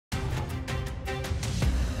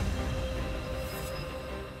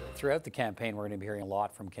throughout the campaign, we're going to be hearing a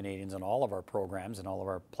lot from Canadians on all of our programs and all of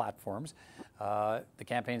our platforms. The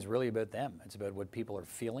campaign is really about them. It's about what people are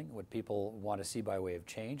feeling, what people want to see by way of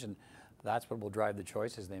change, and that's what will drive the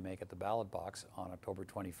choices they make at the ballot box on October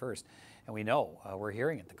 21st. And we know, we're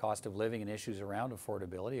hearing it, the cost of living and issues around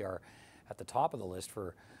affordability are at the top of the list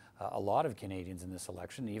for a lot of Canadians in this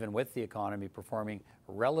election. Even with the economy performing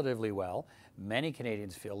relatively well, many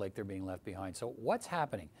Canadians feel like they're being left behind. So what's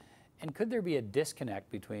happening? And could there be a disconnect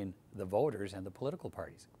between the voters and the political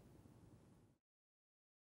parties?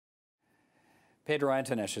 Pedro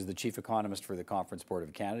Antunes is the chief economist for the Conference Board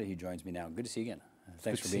of Canada. He joins me now. Good to see you again.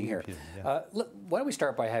 Thanks for being here. Why don't we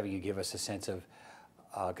start by having you give us a sense of,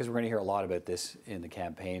 because we're going to hear a lot about this in the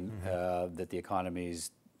campaign, that the economy's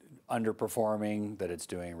underperforming, that it's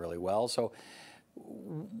doing really well. So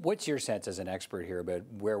what's your sense as an expert here about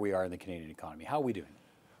where we are in the Canadian economy? How are we doing?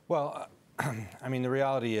 Well, I mean, the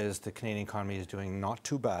reality is the Canadian economy is doing not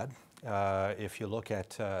too bad. If you look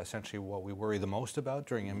at essentially what we worry the most about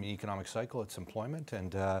during an economic cycle, it's employment.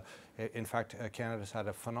 And in fact, Canada's had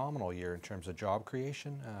a phenomenal year in terms of job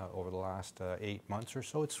creation over the last 8 months or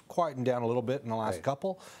so. It's quietened down a little bit in the last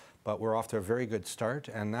couple, but we're off to a very good start.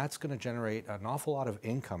 And that's going to generate an awful lot of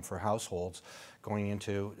income for households going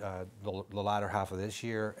into the latter half of this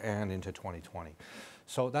year and into 2020.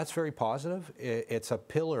 So that's very positive. It's a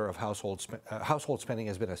pillar of household spending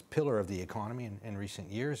has been a pillar of the economy in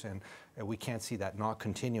recent years, and we can't see that not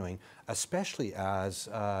continuing, especially as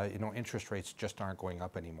interest rates just aren't going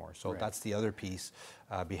up anymore. So that's the other piece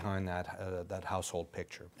behind that household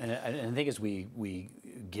picture. And I think as we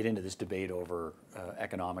get into this debate over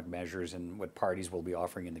economic measures and what parties will be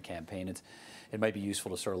offering in the campaign, it might be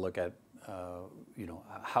useful to sort of look at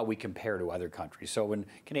how we compare to other countries. So when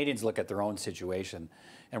Canadians look at their own situation,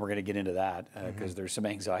 and we're going to get into that because there's some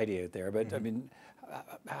anxiety out there, but I mean,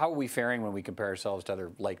 how are we faring when we compare ourselves to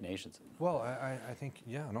other like nations? Well, I think,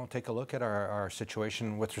 take a look at our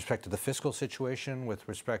situation with respect to the fiscal situation, with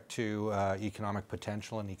respect to economic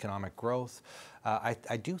potential and economic growth.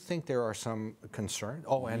 I do think there are some concerns.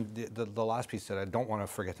 Oh, and the last piece that I don't want to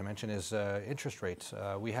forget to mention is interest rates.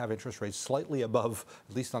 We have interest rates slightly above,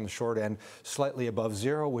 at least on the short end, slightly above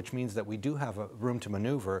zero, which means that we do have a room to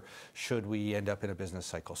maneuver should we end up in a business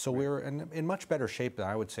cycle. So we're in much better shape than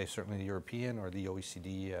I would say certainly the European or the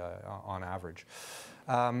OECD on average.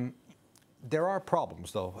 There are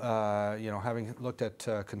problems, though. Having looked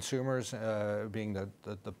at consumers being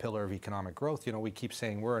the pillar of economic growth, we keep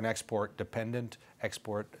saying we're an export-dependent,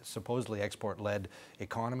 supposedly export-led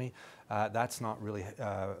economy. That's not really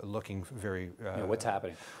looking very... what's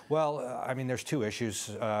happening? Well, I mean, there's two issues.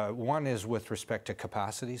 One is with respect to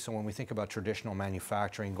capacity. So when we think about traditional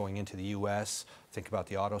manufacturing going into the U.S., think about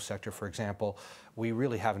the auto sector, for example, we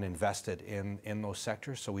really haven't invested in those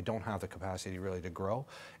sectors, so we don't have the capacity really to grow.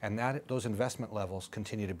 And those investment levels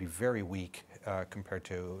continue to be very weak compared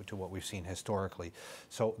to what we've seen historically.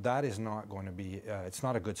 So that is not going to be, it's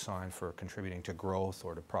not a good sign for contributing to growth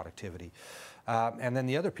or to productivity. And then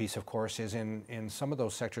the other piece, of course, is in some of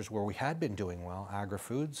those sectors where we had been doing well,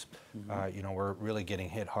 agri-foods, we're really getting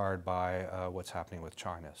hit hard by what's happening with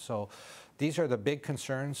China. So these are the big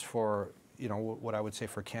concerns for what I would say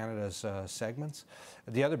for Canada's segments.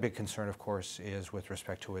 The other big concern, of course, is with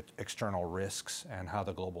respect to external risks and how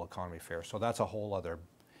the global economy fares. So that's a whole other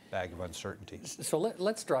bag of uncertainty. So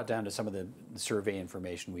let's draw down to some of the survey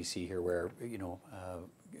information we see here where,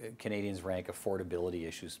 Canadians rank affordability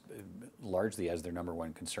issues largely as their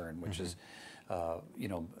 #1 concern, which is,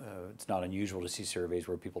 it's not unusual to see surveys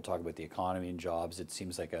where people talk about the economy and jobs. It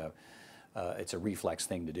seems like it's a reflex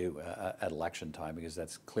thing to do at election time because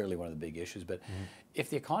that's clearly one of the big issues. But if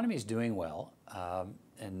the economy is doing well,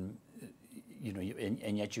 and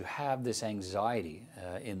yet you have this anxiety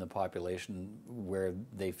in the population where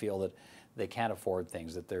they feel that they can't afford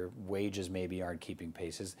things, that their wages maybe aren't keeping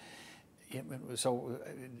paces. So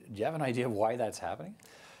do you have an idea of why that's happening?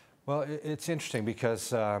 Well, it's interesting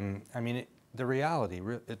because, the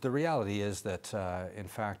reality is that, in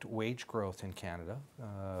fact, wage growth in Canada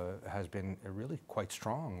has been really quite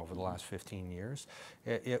strong over the last 15 years.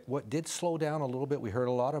 What did slow down a little bit, we heard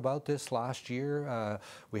a lot about this last year.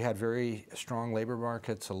 We had very strong labor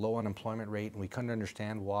markets, a low unemployment rate, and we couldn't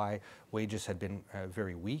understand why wages had been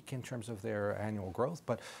very weak in terms of their annual growth.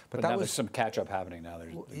 But that now was there's some catch-up happening now.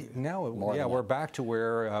 We're back to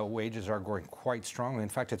where wages are growing quite strongly. In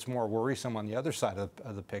fact, it's more worrisome on the other side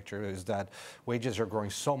of the picture is that wages are growing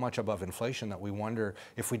so much above inflation that we wonder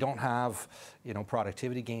if we don't have,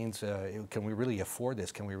 productivity gains, can we really afford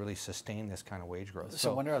this? Can we really sustain this kind of wage growth?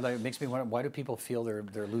 So it makes me wonder, why do people feel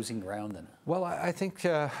they're losing ground then? Well, I think,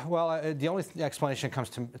 the only explanation that comes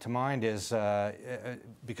to mind is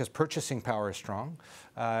because purchasing power is strong,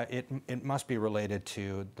 it must be related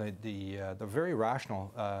to the very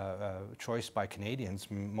rational choice by Canadians,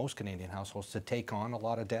 most Canadian households, to take on a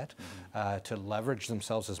lot of debt, to leverage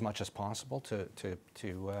themselves as much as possible to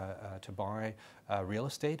buy real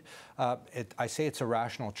estate. I say it's a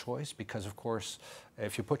rational choice because, of course,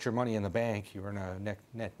 if you put your money in the bank, you're in a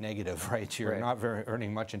net negative, right? You're not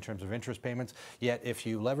earning much in terms of interest payments. Yet, if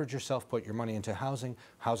you leverage yourself, put your money into housing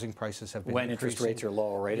prices have been when increasing. Interest rates are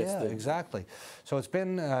low, right? Yeah, exactly. So it's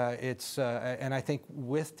been, and I think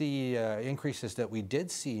with the increases that we did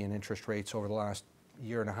see in interest rates over the last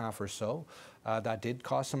year and a half or so, that did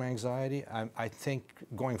cause some anxiety. I think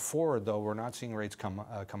going forward, though, we're not seeing rates come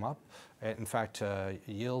up. In fact,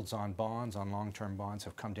 yields on bonds, on long-term bonds,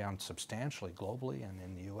 have come down substantially globally and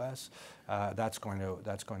in the U.S. That's going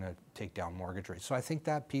to take down mortgage rates. So I think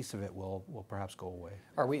that piece of it will perhaps go away.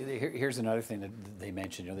 Here's another thing that they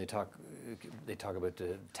mentioned. They talk about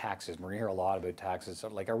the taxes. We hear a lot about taxes. So,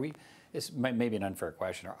 like, it's maybe an unfair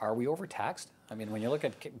question. Are we overtaxed? I mean, when you look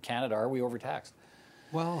at Canada, are we overtaxed?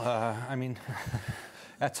 Well, I mean,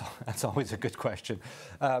 that's always a good question.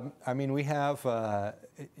 I mean, we have,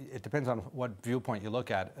 it depends on what viewpoint you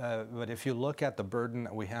look at, but if you look at the burden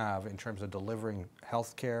that we have in terms of delivering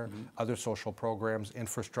health care, other social programs,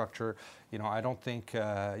 infrastructure, I don't think,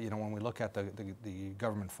 when we look at the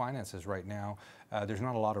government finances right now, there's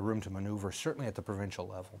not a lot of room to maneuver, certainly at the provincial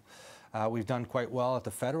level. We've done quite well at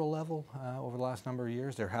the federal level over the last number of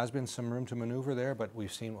years. There has been some room to maneuver there, but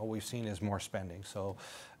what we've seen is more spending. So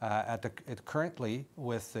currently,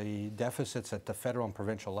 with the deficits at the federal and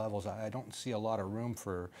provincial levels, I don't see a lot of room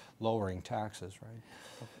for lowering taxes,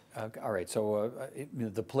 right? All right, so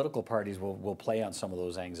the political parties will play on some of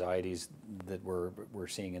those anxieties that we're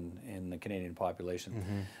seeing in the Canadian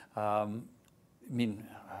population. I mean,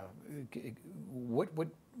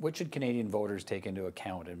 what should Canadian voters take into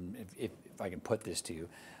account, and if I can put this to you,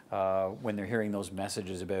 when they're hearing those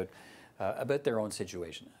messages about their own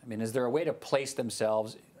situation? I mean, is there a way to place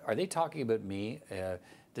themselves? Are they talking about me?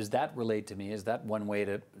 Does that relate to me? Is that one way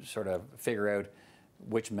to sort of figure out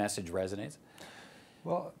which message resonates?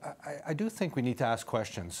 Well, I do think we need to ask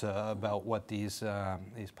questions about what how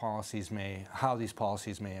these policies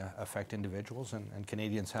may affect individuals, and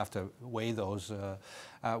Canadians have to weigh those.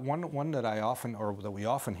 One that we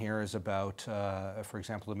often hear is about, for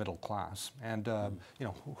example, the middle class, and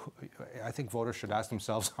I think voters should ask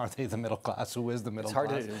themselves: are they the middle class? Who is the middle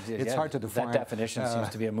class? It's hard to define. That definition seems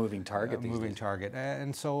to be a moving target.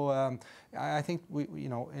 And so I think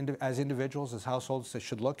as individuals, as households, they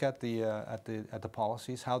should look at the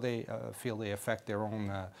policies, how they feel they affect their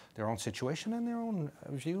own situation and their own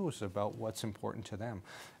views about what's important to them.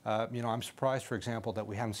 I'm surprised, for example, that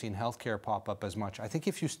we haven't seen healthcare pop up as much. I think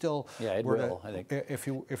if you still if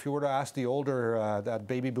you were to ask the older that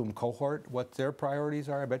baby boom cohort what their priorities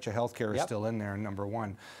are, I bet you healthcare is still in there, number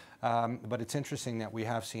one. But it's interesting that we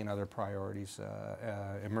have seen other priorities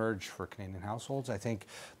emerge for Canadian households. I think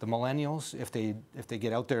the millennials, if they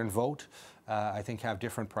get out there and vote, I think have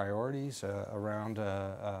different priorities around,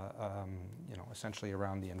 essentially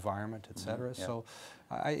around the environment, et cetera. So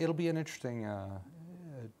it'll be an interesting,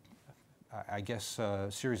 I guess,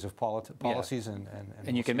 series of policies and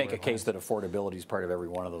you can make a case that affordability is part of every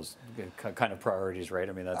one of those kind of priorities, right?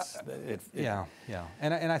 I mean, that's yeah.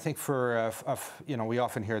 And I think we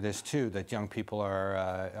often hear this too, that young people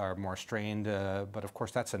are more strained, but of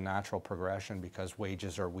course that's a natural progression because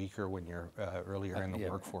wages are weaker when you're earlier in the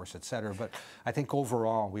workforce, et cetera. But I think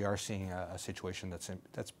overall we are seeing a situation that's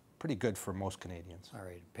pretty good for most Canadians. All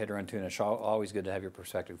right, Pedro Antunes, always good to have your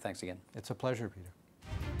perspective. Thanks again. It's a pleasure, Peter.